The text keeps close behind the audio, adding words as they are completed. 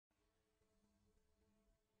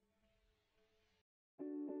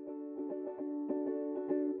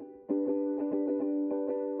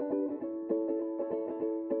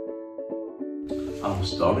Our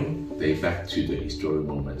story dates back to the historic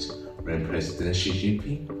moment when President Xi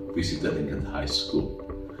Jinping visited Lincoln High School.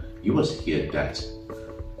 It was here that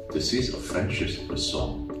the seeds of friendships were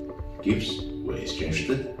sown, gifts were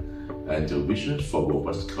exchanged, and the vision for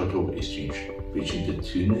robust cultural exchange between the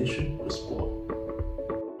two nations was born.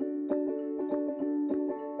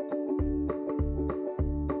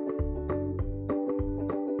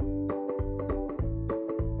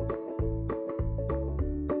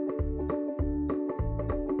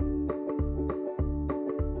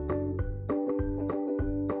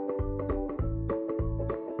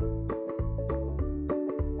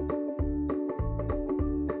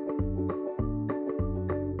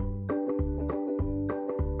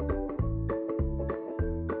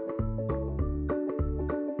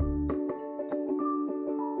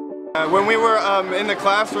 When we were in the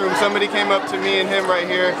classroom, somebody came up to me and him right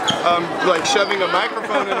here, like shoving a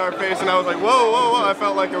microphone in our face, and I was like, whoa, whoa, whoa, I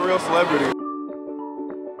felt like a real celebrity.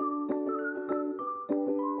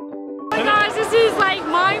 Oh my gosh, this is like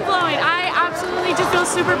mind-blowing. I absolutely just feel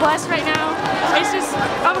super blessed right now. It's just,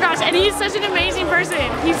 oh my gosh, and he's such an amazing person.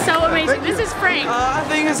 He's so amazing. This is Frank. I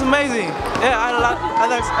think it's amazing. Yeah, I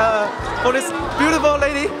like for this beautiful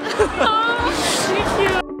lady. Oh, thank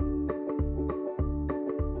you.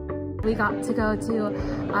 We got to go to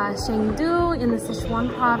Chengdu in the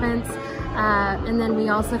Sichuan province, and then we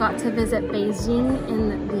also got to visit Beijing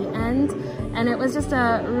in the end. And it was just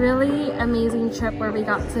a really amazing trip where we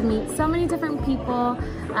got to meet so many different people,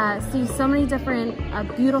 see so many different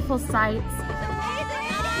beautiful sights.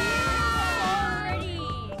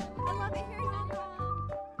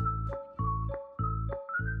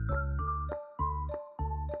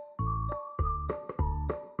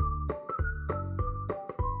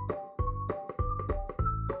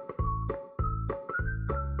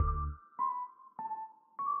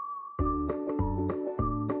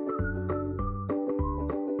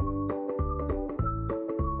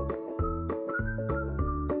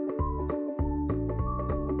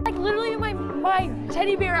 Like literally my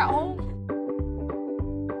teddy bear at home.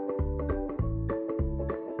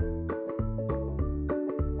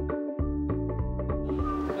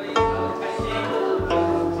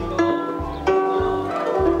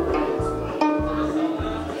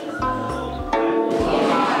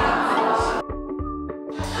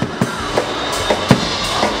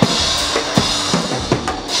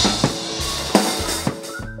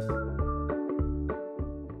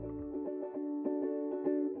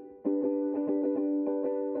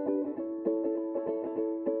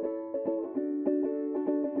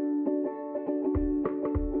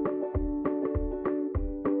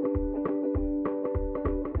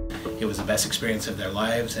 It was the best experience of their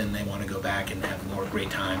lives, and they want to go back and have more great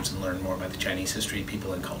times and learn more about the Chinese history,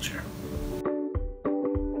 people, and culture.